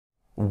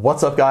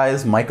What's up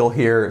guys, Michael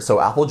here. So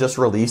Apple just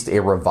released a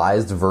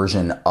revised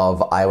version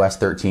of iOS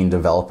 13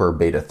 Developer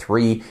Beta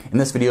 3. In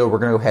this video, we're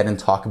gonna go ahead and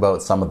talk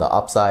about some of the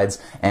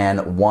upsides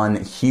and one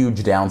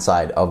huge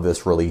downside of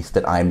this release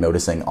that I'm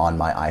noticing on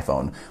my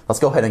iPhone. Let's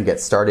go ahead and get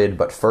started,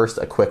 but first,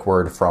 a quick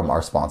word from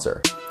our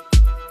sponsor.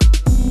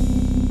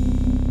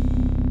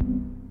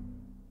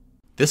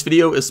 This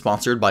video is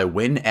sponsored by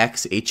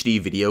WinX HD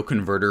Video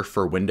Converter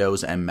for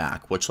Windows and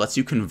Mac, which lets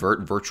you convert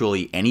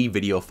virtually any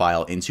video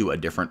file into a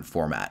different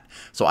format.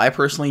 So I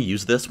personally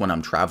use this when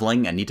I'm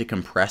traveling and need to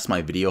compress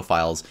my video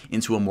files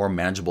into a more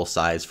manageable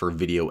size for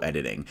video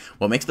editing.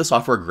 What makes the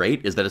software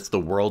great is that it's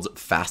the world's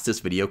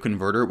fastest video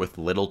converter with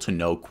little to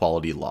no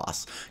quality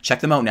loss.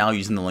 Check them out now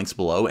using the links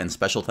below, and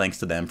special thanks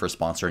to them for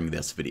sponsoring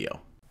this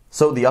video.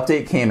 So the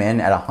update came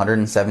in at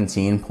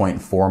 117.4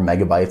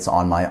 megabytes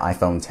on my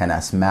iPhone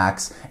XS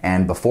Max,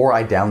 and before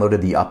I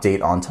downloaded the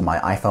update onto my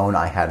iPhone,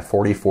 I had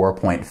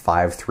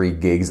 44.53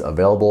 gigs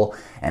available,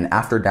 and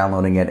after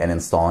downloading it and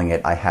installing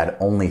it, I had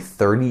only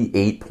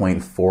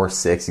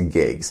 38.46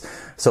 gigs.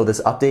 So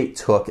this update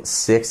took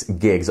 6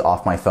 gigs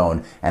off my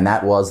phone, and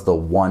that was the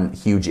one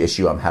huge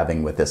issue I'm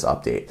having with this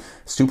update.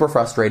 Super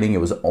frustrating. It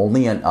was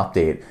only an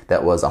update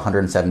that was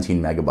 117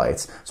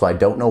 megabytes, so I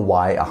don't know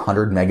why a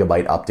 100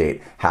 megabyte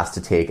update has to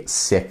take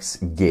 6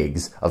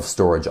 gigs of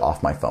storage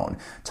off my phone.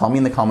 Tell me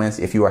in the comments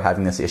if you are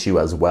having this issue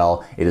as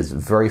well. It is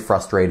very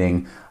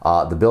frustrating.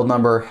 The build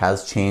number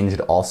has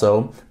changed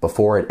also.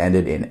 Before it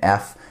ended in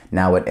F,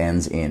 now it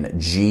ends in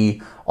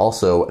G.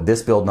 Also,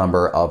 this build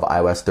number of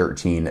iOS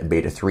 13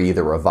 Beta 3,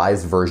 the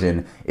revised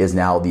version, is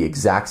now the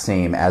exact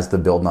same as the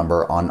build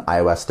number on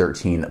iOS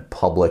 13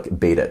 Public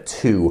Beta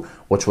 2,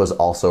 which was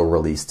also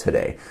released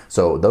today.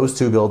 So those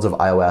two builds of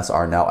iOS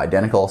are now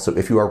identical. So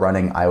if you are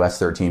running iOS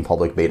 13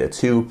 Public Beta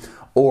 2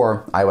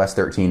 or iOS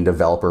 13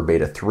 Developer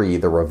Beta 3,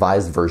 the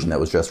revised version that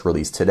was just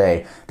released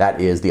today, that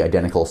is the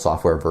identical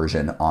software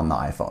version on the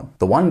iPhone.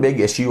 The one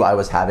big issue I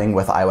was having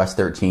with iOS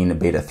 13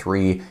 Beta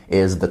 3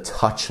 is the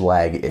touch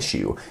lag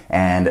issue.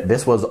 And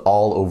this was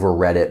all over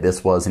Reddit.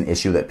 This was an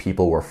issue that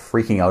people were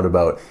freaking out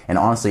about. And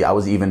honestly, I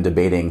was even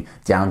debating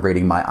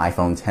downgrading my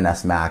iPhone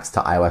XS Max to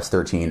iOS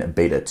 13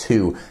 Beta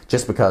 2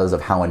 just because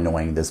of how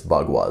annoying this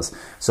bug was.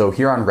 So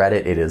here on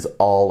Reddit, it is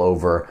all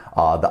over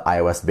the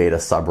iOS beta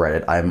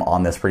subreddit. I'm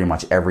on this pretty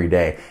much every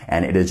day,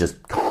 and it is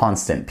just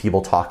constant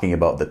people talking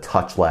about the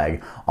touch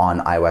lag on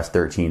iOS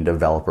 13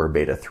 Developer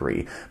Beta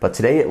 3. But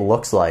today it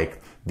looks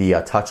like the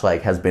touch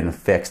lag has been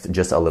fixed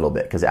just a little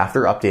bit, because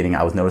after updating,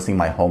 I was noticing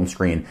my home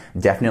screen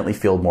definitely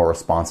feel more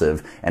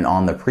responsive. And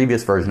on the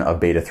previous version of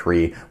Beta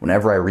 3,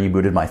 whenever I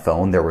rebooted my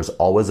phone, there was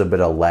always a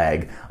bit of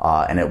lag,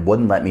 and it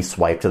wouldn't let me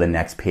swipe to the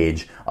next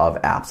page of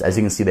apps. As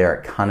you can see there,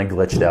 it kind of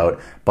glitched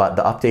out, but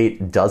the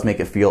update does make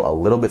it feel a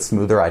little bit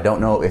smoother. I don't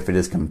know if it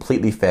is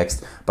completely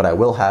fixed, but I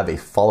will have a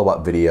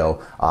follow-up video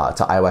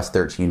to iOS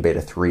 13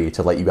 Beta 3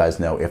 to let you guys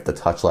know if the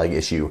touch lag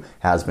issue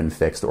has been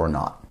fixed or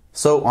not.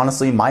 So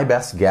honestly, my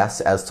best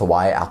guess as to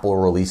why Apple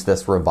released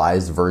this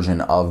revised version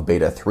of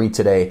Beta 3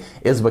 today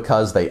is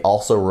because they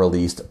also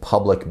released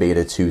Public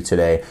Beta 2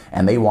 today,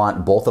 and they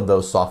want both of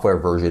those software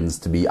versions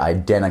to be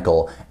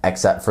identical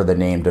except for the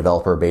name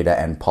Developer Beta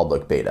and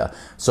Public Beta.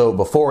 So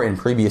before, in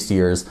previous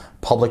years,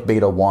 Public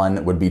Beta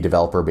 1 would be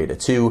Developer Beta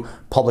 2,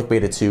 Public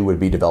Beta 2 would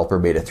be Developer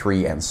Beta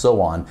 3, and so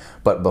on.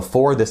 But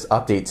before this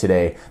update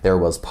today, there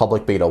was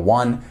Public Beta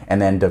 1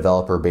 and then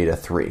Developer Beta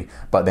 3.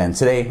 But then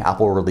today,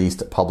 Apple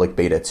released Public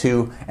Beta 2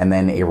 and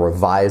then a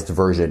revised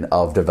version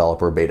of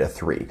Developer Beta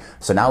 3.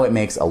 So now it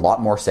makes a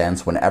lot more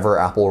sense whenever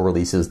Apple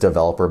releases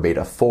Developer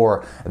Beta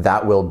 4,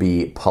 that will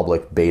be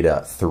Public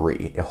Beta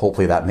 3.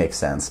 Hopefully that makes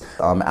sense.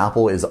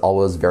 Apple is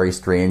always very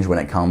strange when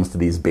it comes to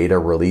these beta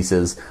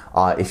releases.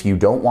 If you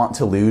don't want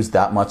to lose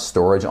that much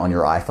storage on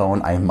your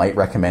iPhone, I might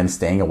recommend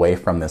staying away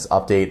from this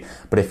update.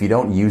 But if you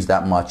don't use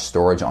that much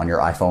storage on your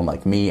iPhone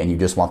like me and you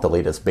just want the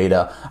latest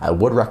beta, I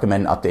would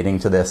recommend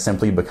updating to this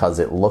simply because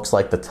it looks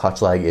like the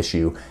touch lag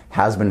issue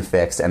has been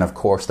fixed. And of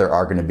course, there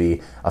are going to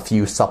be a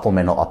few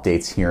supplemental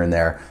updates here and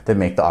there that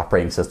make the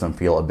operating system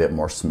feel a bit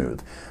more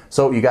smooth.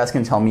 So you guys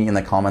can tell me in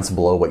the comments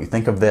below what you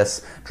think of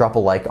this. Drop a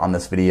like on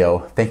this video.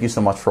 Thank you so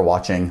much for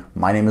watching.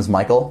 My name is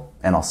Michael,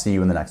 and I'll see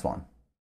you in the next one.